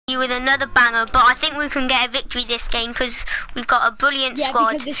with another banger, but I think we can get a victory this game because we've got a brilliant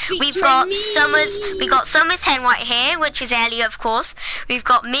squad. We've got Sommers10 right here, which is Elliot, of course. We've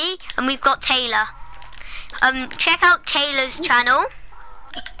got me and we've got Taylor. Check out Taylor's channel.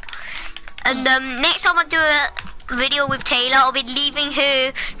 And next time I do a video with Taylor, I'll be leaving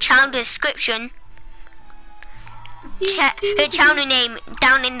her channel description. Her channel name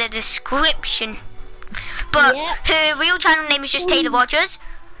down in the description. But her real channel name is just Taylor Rogers.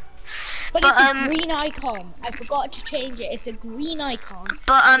 But it's a green icon. I forgot to change it. It's a green icon.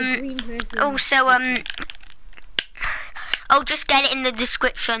 But also I'll just get it in the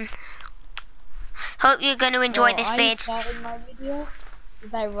description. Hope you're going to enjoy this vid. Starting my video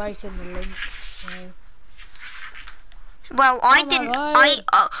by writing the link. So. Well, I didn't.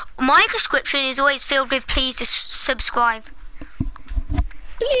 My description is always filled with please subscribe.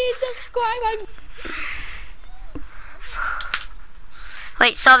 Please subscribe.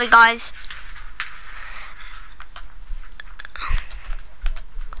 Wait, sorry guys.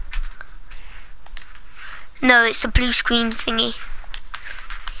 No, it's the blue screen thingy.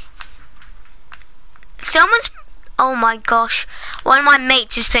 Oh my gosh. One of my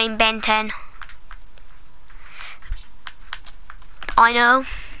mates is playing Ben 10. I know.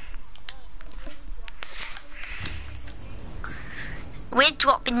 We're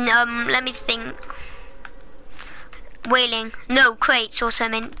dropping, let me think. Whaling. No, crates or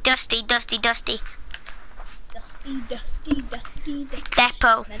something. Dusty. Dusty.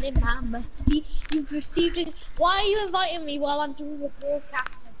 Depot. Smelling my musty. You've received it. Why are you inviting me while I'm doing the broadcast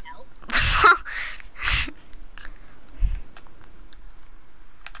myself?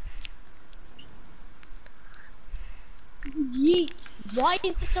 Yeet. Why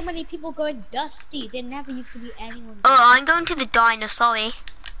is there so many people going Dusty? There never used to be anyone. Oh, I'm going to the diner, sorry.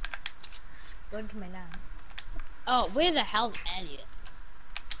 Going to my nan. Oh, where the hell's Elliot?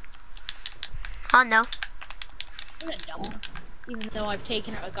 I know. What a dumb. Even though I've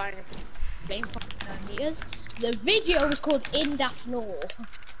taken out a guy in a plane for 9 years. The video was called In the Floor.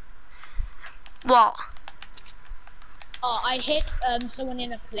 What? Oh, I hit someone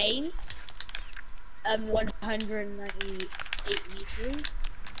in a plane. 198 meters.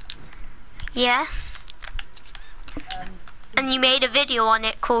 Yeah. And you made a video on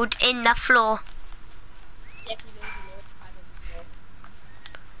it called In the Floor.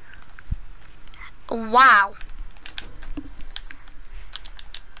 Wow.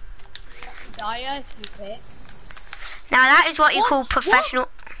 Now that is what you call professional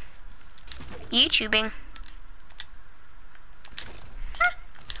YouTubing.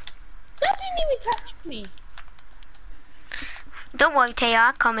 That didn't even touch me. Don't worry, Taylor,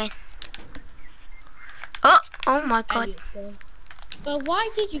 I'm coming. Oh my god. But why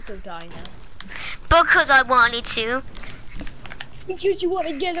did you go diner? Because I wanted to. Because you want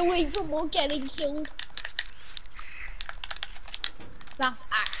to get away from more getting killed. That's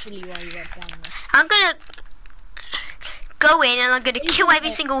actually why you went down there. I'm gonna go in and I'm gonna kill every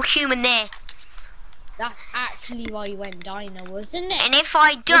single human there. That's actually why you went diner, wasn't it? And if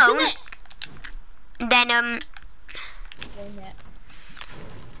I don't, then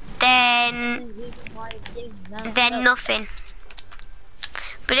then nothing.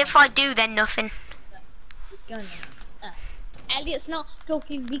 But if I do, then nothing. Elliot's not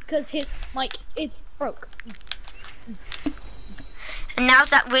talking because his mic is broke. And now's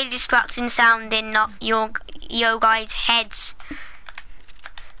that really distracting sound in your guys' heads.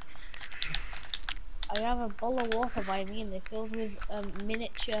 I have a bowl of water by me and they're filled with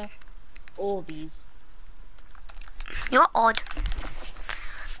miniature Orbeez. You're odd.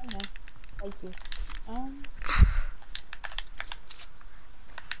 I know. Thank you.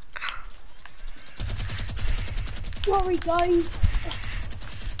 Sorry guys.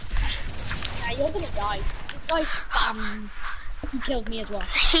 Yeah, you're gonna die. This guy spams. He killed me as well.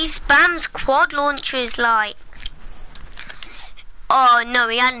 He spams quad launchers like. Oh no,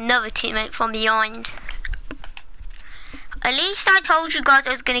 he had another teammate from behind. At least I told you guys I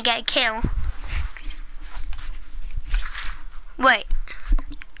was gonna get a kill. Wait.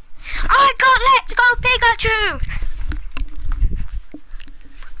 I got Let's Go Pikachu!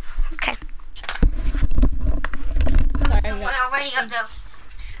 Okay. Sorry, Well, I'm ready up though.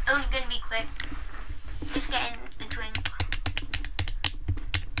 It's only gonna be quick. Just getting the drink.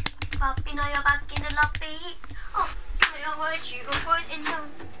 Papi, now you're back in the lobby. Oh, you're right, you're right in the...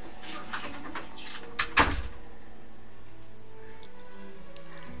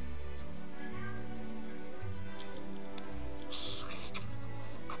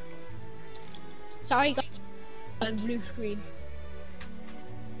 Sorry guys. On blue screen.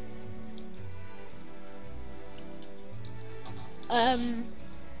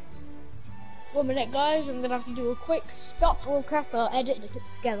 1 minute, guys. I'm gonna have to do a quick stop real quick. I'll edit the clips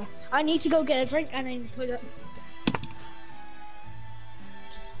together. I need to go get a drink and I need to toilet.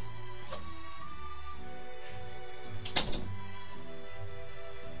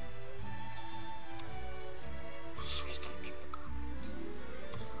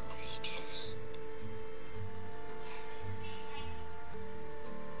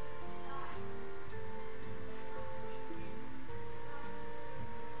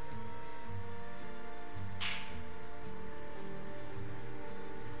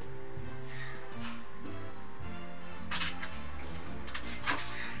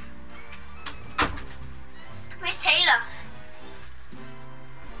 Where's Taylor?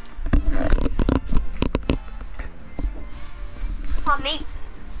 On me.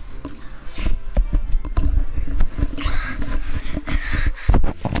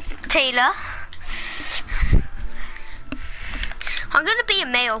 Taylor. I'm gonna be a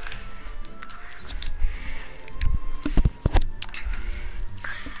male.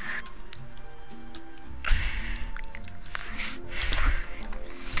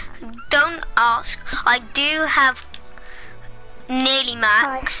 Don't ask. I do have nearly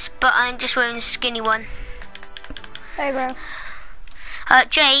max, but I'm just wearing a skinny one. Hey, bro.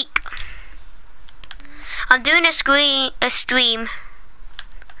 Jake, I'm doing a stream.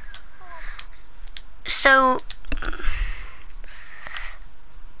 So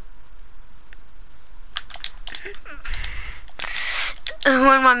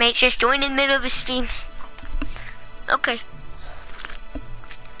one of my mates just joined in the middle of a stream. Okay.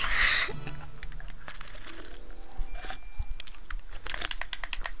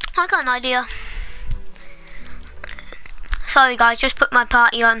 I got an idea. Sorry guys, just put my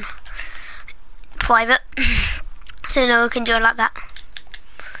party on private so no one can do it like that.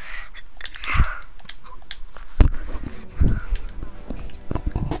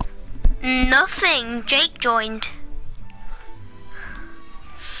 Nothing, Jake joined.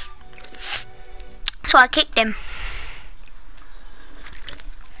 So I kicked him.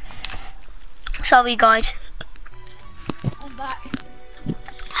 Sorry guys. I'm back.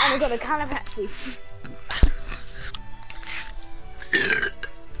 And I got a can of Pepsi.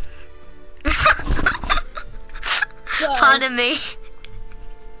 Pardon me.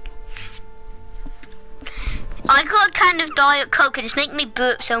 I got a can of Diet Coke and it's making me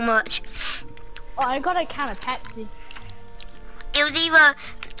burp so much. Oh, I got a can of Pepsi. It was either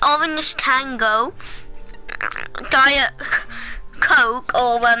Orange Tango, Diet Coke,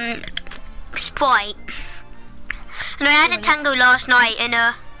 or Sprite. And I had a Tango last night and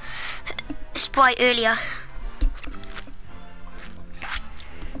a Sprite earlier.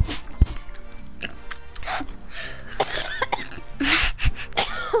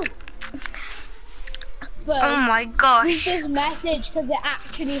 But oh my gosh. read this message because it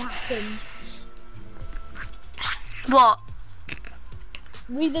actually happened. What?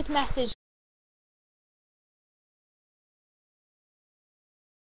 Read this message.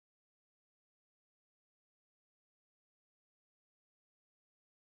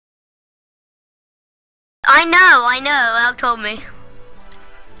 I know, Al told me.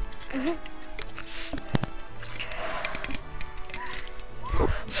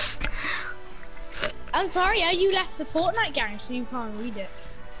 I'm sorry, you left the Fortnite gang so you can't read it.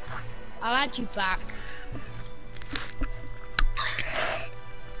 I'll add you back.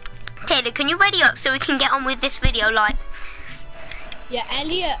 Taylor, can you ready up so we can get on with this video, like? Yeah,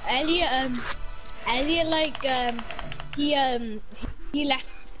 Elliot, like, he left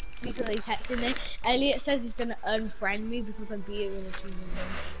because I texted him. Elliot says he's gonna unfriend me because I'm being in a team with him.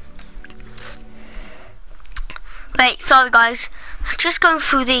 Wait, sorry guys. Just going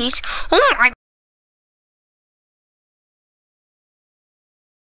through these. Oh my.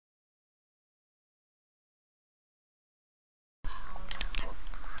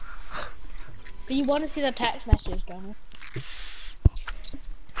 But you want to see the text message, don't you?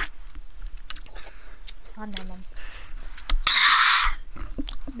 Oh, no, Mum.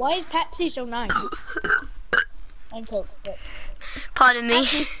 Why is Pepsi so nice? And Coke. But... Pardon me.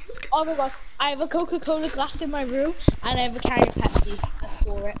 Actually, oh my god, I have a Coca-Cola glass in my room and I have a can of Pepsi. Let's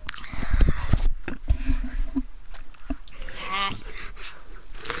pour it.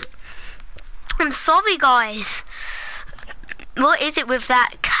 I'm sorry guys. What is it with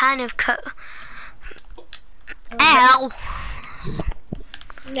that can of Coke? Ow!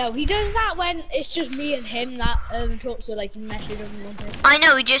 No, he does that when it's just me and him that talks to like message on the I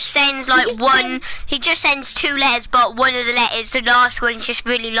know, he just sends like he just sends 2 letters, but one of the letters, the last one is just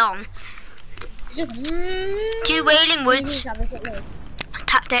really long. Just 2 Wailing Woods.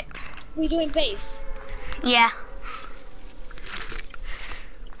 Tactic. We doing base? Yeah.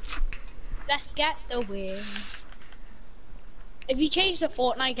 Let's get the win. If you change the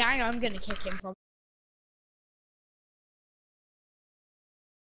Fortnite gang, I'm gonna kick him from.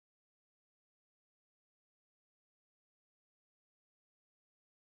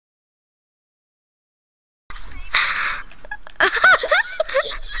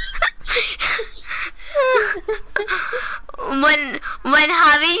 when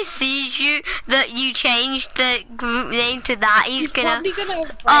Harry sees you that you changed the group name to that, he's gonna.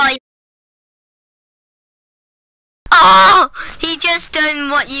 Oh, he just done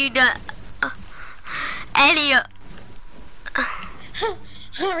what you done, Elliot.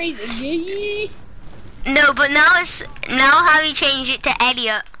 Harry's a gay. No, but now Harry changed it to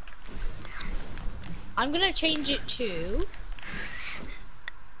Elliot. I'm gonna change it to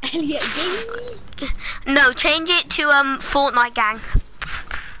Elliot gay. No, change it to Fortnite gang.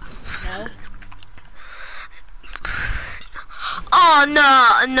 No. Oh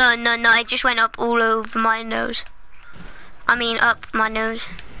no! It just went up all over my nose. I mean, up my nose.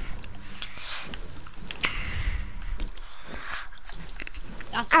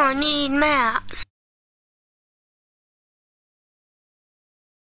 I need maps.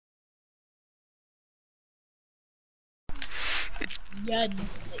 Yun.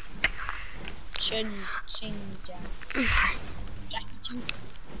 Shun sing Jack.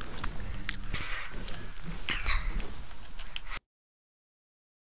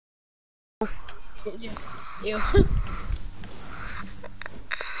 Ew.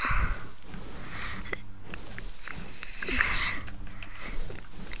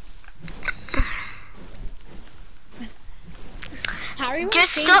 Harry,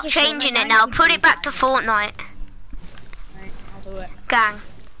 just stop changing it now. Put it back to Fortnite. Right, I'll do it. Gang.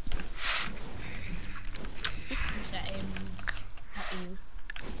 Settings. Not you.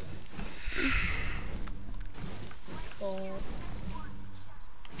 Oh.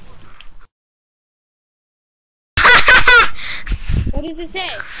 What does it say?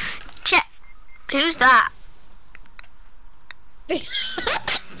 Check. Who's that?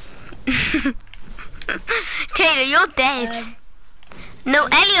 Taylor, you're dead. No,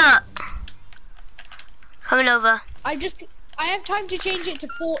 Elliot. Coming over. I have time to change it to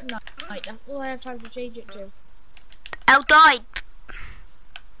Fortnite. That's all I have time to change it to. L died.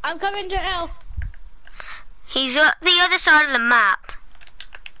 I'm coming to L. He's at the other side of the map.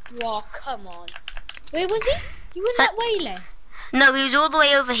 Whoa, come on. Where was he? You went that way, Len? No, he was all the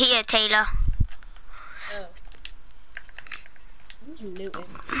way over here, Taylor. Oh. I'm just looting.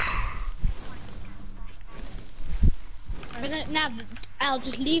 I'm gonna, now, I'll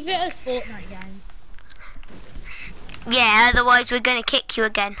just leave it as Fortnite, gang. Yeah, otherwise we're gonna kick you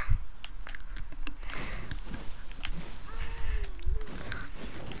again.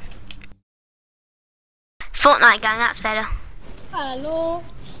 Fortnite gang, that's better. Hello.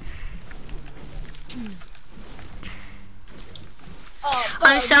 Oh,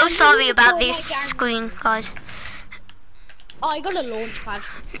 I'm so sorry about this screen, guys. Oh, I got a launch pad.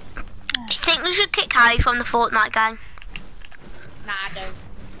 I think we should kick Harry from the Fortnite gang. Nah, I don't.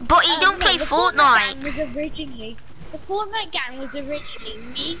 But he don't play Fortnite. The Fortnite gang was originally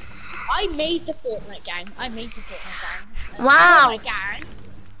me. I made the Fortnite gang. Wow. The Fortnite gang.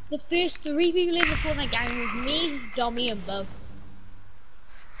 The first 3 people in the Fortnite gang was me, Dommy, and Bo.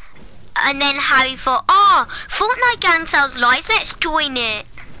 And then Harry thought, oh, Fortnite gang sounds nice, let's join it.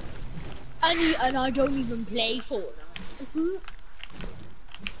 And I don't even play Fortnite.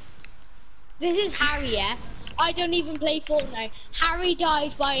 This is Harry, yeah? I don't even play Fortnite. Harry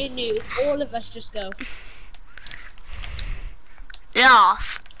dies by a noob. All of us just go.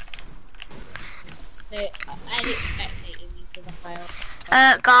 Laugh. And it's spectating me to the file.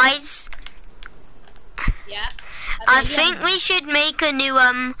 Guys. Yeah? I think we should make a new,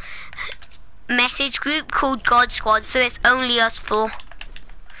 message group called God Squad, so it's only us 4.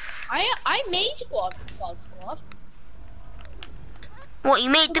 I made God Squad. What, you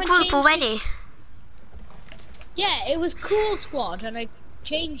made the group already? Yeah, it was Cool Squad, and I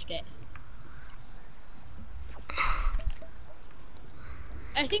changed it.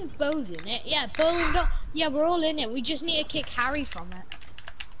 I think Bo's in it. Yeah, Bo and yeah, we're all in it. We just need to kick Harry from it.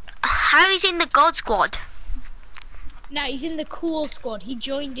 Harry's in the God Squad. No, he's in the Cool Squad. He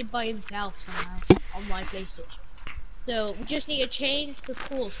joined it by himself somehow on my PlayStation. So we just need to change the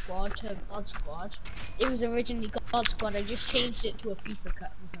Cool Squad to God Squad. It was originally God Squad. I just changed it to a FIFA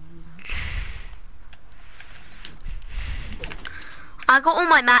cut for some reason. I got all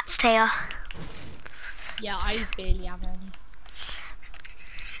my mats, Taylor. Yeah, I barely have any.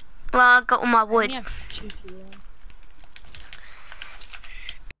 Well, I got all my wood. I only have 2 here.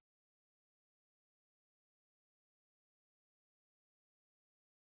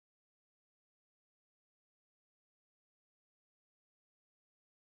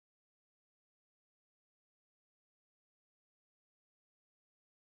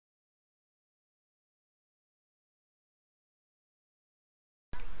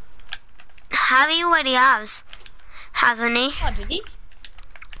 Harry already has, hasn't he? Oh, did he?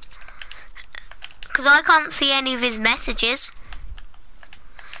 Because I can't see any of his messages.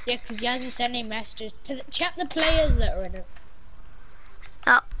 Yeah, because he hasn't sent any messages. Check the players that are in it.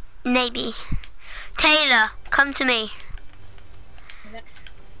 Oh, maybe. Taylor, come to me. Yeah.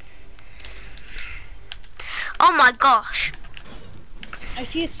 Oh my gosh. I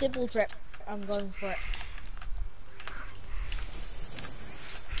see a Sybil drip. I'm going for it.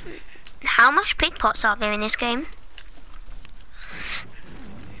 How much pig pots are there in this game?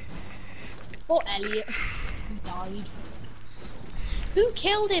 Oh, Elliot. He died. Who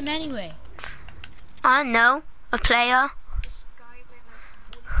killed him anyway? I don't know. A player.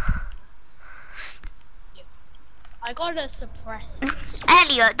 I gotta suppress this.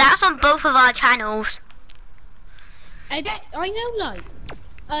 Elliot, that's on both of our channels. I know, like.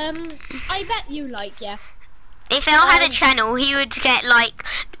 I bet you like, yeah. If El had a channel, he would get like,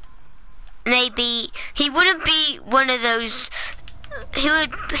 maybe, he wouldn't be one of those,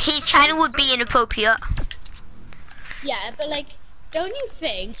 his channel would be inappropriate. Yeah, but like, don't you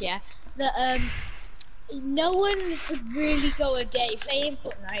think, yeah, that, no one would really go a day playing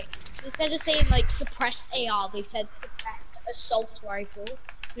Fortnite. Instead of saying like suppressed AR, they said suppressed assault rifle.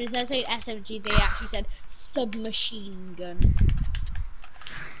 But instead of saying SMG, they actually said submachine gun.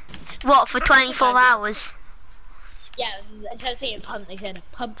 What, for 24 hours? Yeah, instead of saying pump, they said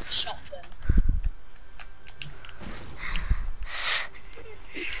pump shotgun.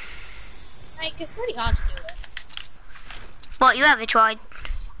 Like, it's pretty hard to do it. What, you ever tried?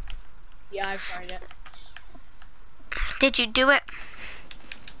 Yeah, I've tried it. Did you do it?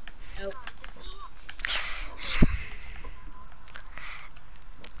 Nope.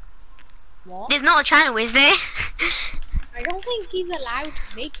 What? There's not a channel, is there? I don't think he's allowed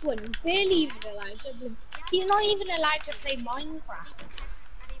to make one. He's barely even allowed to. He's not even allowed to play Minecraft.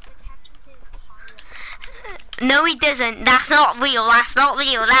 No, he doesn't. That's not real. That's not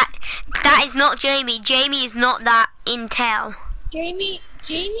real. That is not Jamie. Jamie is not that intel. Jamie's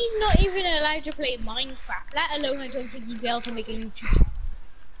not even allowed to play Minecraft. Let alone, I don't think he'd be able to make a YouTube channel.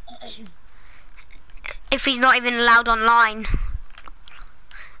 If he's not even allowed online.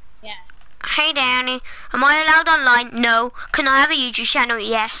 Yeah. Hey Danny, am I allowed online? No. Can I have a YouTube channel?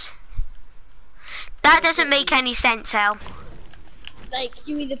 Yes. That doesn't make any sense, El. Like,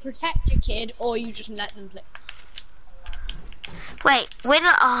 you either protect your kid or you just let them play. Wait,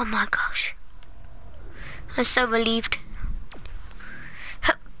 oh my gosh. I'm so relieved.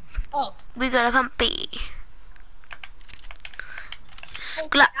 Oh. We got a pumpy.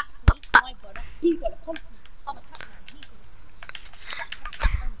 My brother. He's got a pumpkin. I'm a cat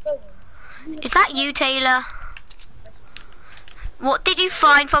man. Is that you, Taylor? What did you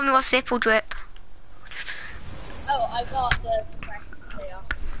find from your Sipple drip? Oh, I got the press player.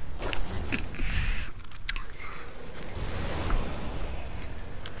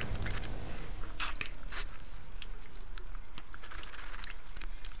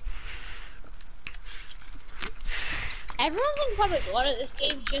 Everyone thinks I'm a god at this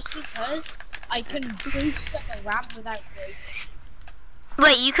game just because I can boost up the ramp without breaking.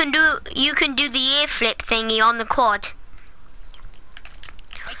 Wait, you can do the ear flip thingy on the quad.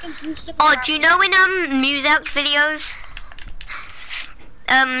 I can boost up Oh, do you know in Muselk's videos?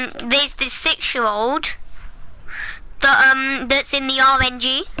 There's this 6-year-old that that's in the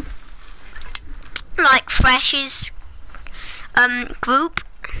RNG, like Fresh's group.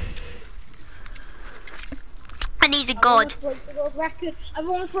 And he's a god. I've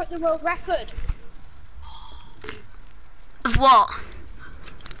almost broke the world record. Of what?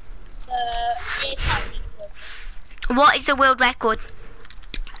 The airtime record. What is the world record?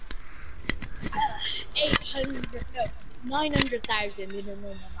 900,000 in a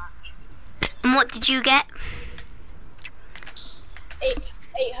normal match. And what did you get?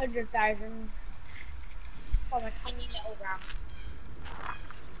 800,000 from a tiny little ramp.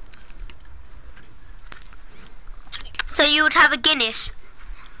 So you would have a Guinness?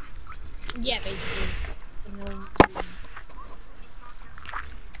 Yeah, basically.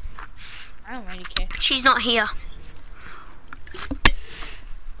 I don't really care. She's not here.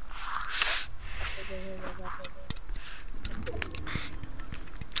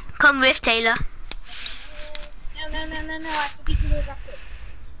 Come with Taylor. No, I have to beat the world record.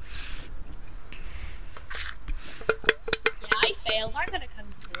 Yeah, I failed. I'm gonna come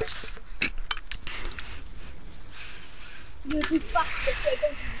through it. You're too fast, so it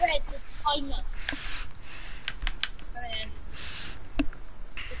goes red with timer. Come in.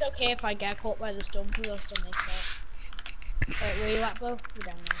 It's okay if I get caught by the storm, because I'll still make it. Wait, where you at, Bo? You're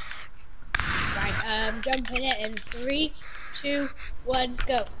down there. Right, jump in it in 3, 2, 1,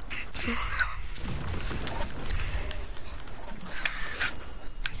 go.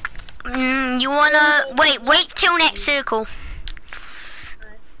 You wanna wait till next circle.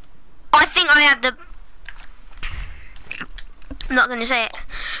 I think I have the. I'm not gonna say it.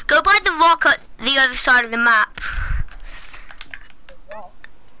 Go by the rock at the other side of the map.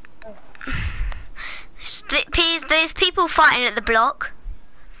 There's people fighting at the block.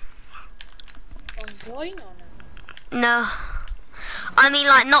 No, I mean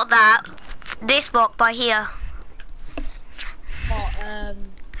like not that. This rock by here. What?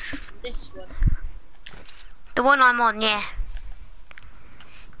 This one. The one I'm on, yeah.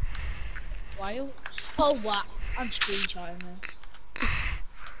 Why? Oh wow! I'm screenshotting this.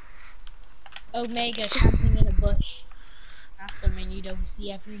 Omega camping in a bush. That's something you don't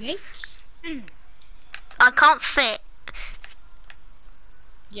see every day. I can't fit.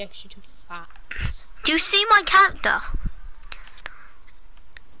 Yeah, 'cause you're too fat. Do you see my character?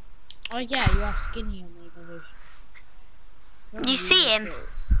 Oh yeah, you are skinny, Omega. You see him?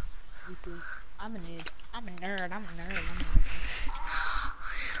 I'm a nerd. I'm a nerd.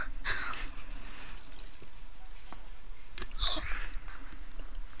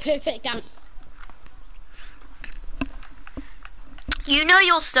 Perfect dance. You know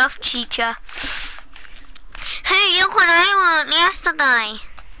your stuff, teacher. Hey, look what I want yesterday.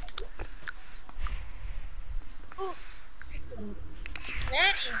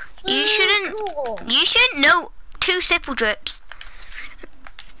 That is so cool. You shouldn't know 2 simple drips.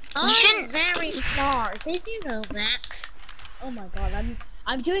 You shouldn't. Very smart. Did you know that? Oh my god,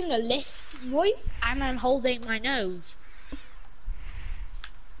 I'm doing a lift voice and I'm holding my nose.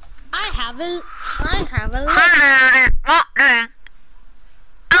 I have a lift. I have a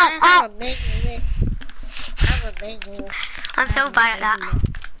big lift. I'm so bad at that.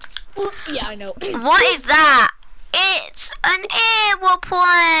 Yeah, I know. What is that? It's an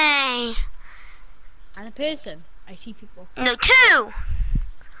airplane. And a person. I see people. No, 2.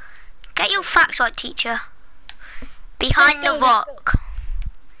 Get your facts right, teacher. Behind the rock.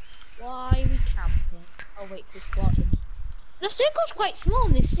 Why are we camping? Oh wait, we're squatting. The circle's quite small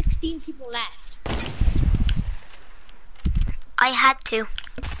and there's 16 people left. I had to.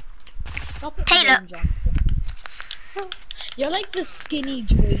 Stop it, Taylor. Dwayne Johnson. You're like the skinny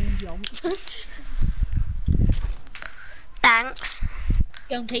Dwayne Johnson. Thanks.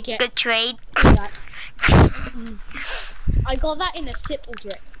 Don't take it. Good trade. I got that in a simple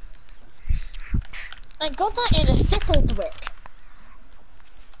drip. I got that in a simple drip.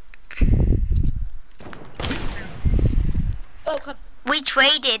 Oh, come. We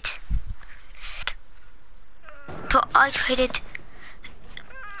traded. But I traded.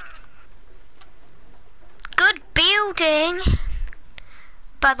 Good building.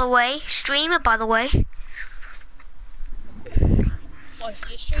 By the way, streamer by the way. What, is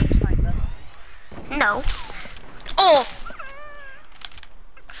he a stream sniper? No. Oh!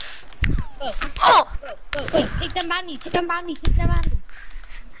 Oh! Oh! Wait, take them bandy, take them bandy.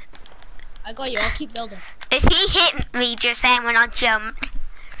 I got you, I'll keep building. If he hit me just then when I jumped.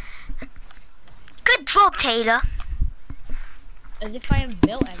 Good job, Taylor. As if I haven't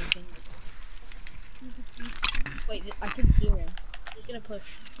built anything. Wait, I can hear him. He's gonna push.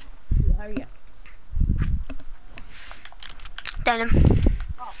 Hurry up. Done him.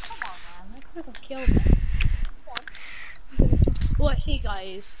 Oh, come on, man. I could have killed him. Oh, I see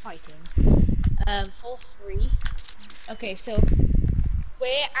guys fighting. 4-3. Okay, so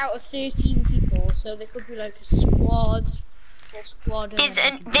we're out of 13 people, so there could be like a squad.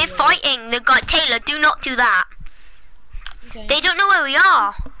 They're fighting. The guy Taylor. Do not do that. Okay. They don't know where we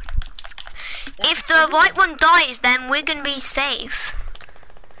are. If the right one dies, then we're gonna be safe.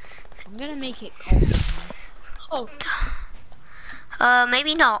 I'm gonna make it cold. Oh.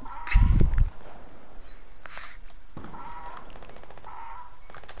 Maybe not.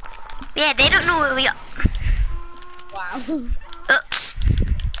 Yeah, they don't know where we are. Wow. Oops.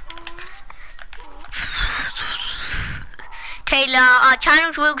 Taylor, our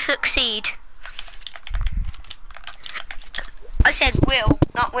channels will succeed. I said will,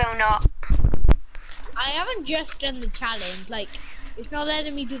 not will not. I haven't just done the challenge, like, it's not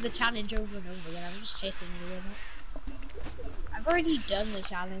letting me do the challenge over and over again, I'm just hitting you with it. I've already done the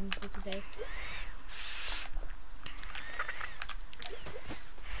challenge for today.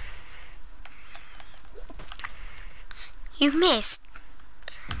 You've missed.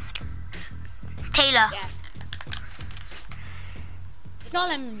 Taylor. Yeah. It's not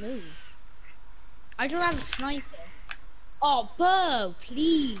letting me move. I don't have a sniper. Oh, Bo,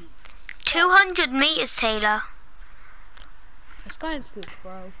 please. 200 meters, Taylor. This guy's good,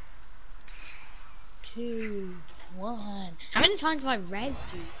 bro. 2, 1. How many times have I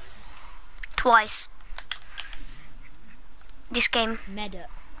rezzed you? Twice. This game. Meta.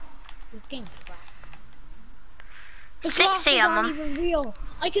 This game's crap. The 60 glasses of aren't them. even real.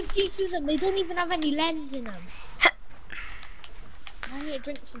 I can see through them. They don't even have any lens in them. I need to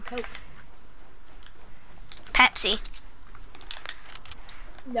drink some Coke. Pepsi.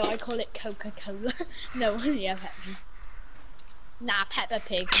 No, I call it Coca-Cola. No, yeah, Pepsi. Nah, Peppa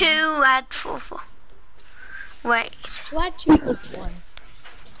Pig. 2 add 4. Wait. So add 2 plus 1.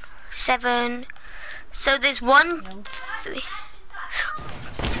 7. So there's 1, No. 3.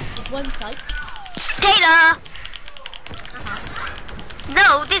 There's one side. Taylor!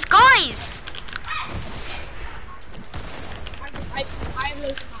 No, there's guys! I'm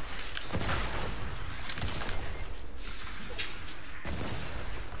losing my...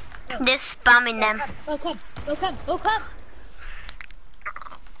 They're spamming them. Oh, come. Oh, come. Oh, come.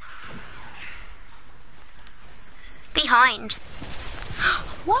 Behind.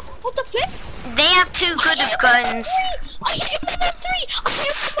 What? What the flip? They have too good of guns. I hit him on 3! I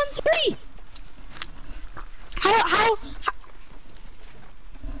hit him on 3! How?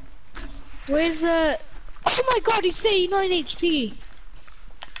 Where's the... Oh my god, he's 39 HP.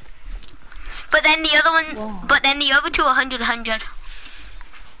 But then the other one, Wow. but then the other two are 100.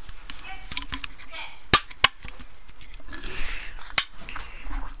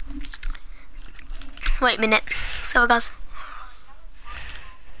 Wait a minute. Sorry guys.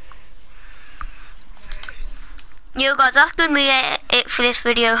 Yo guys, that's gonna be it for this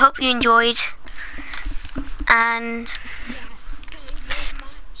video. Hope you enjoyed. And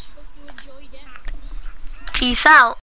peace out.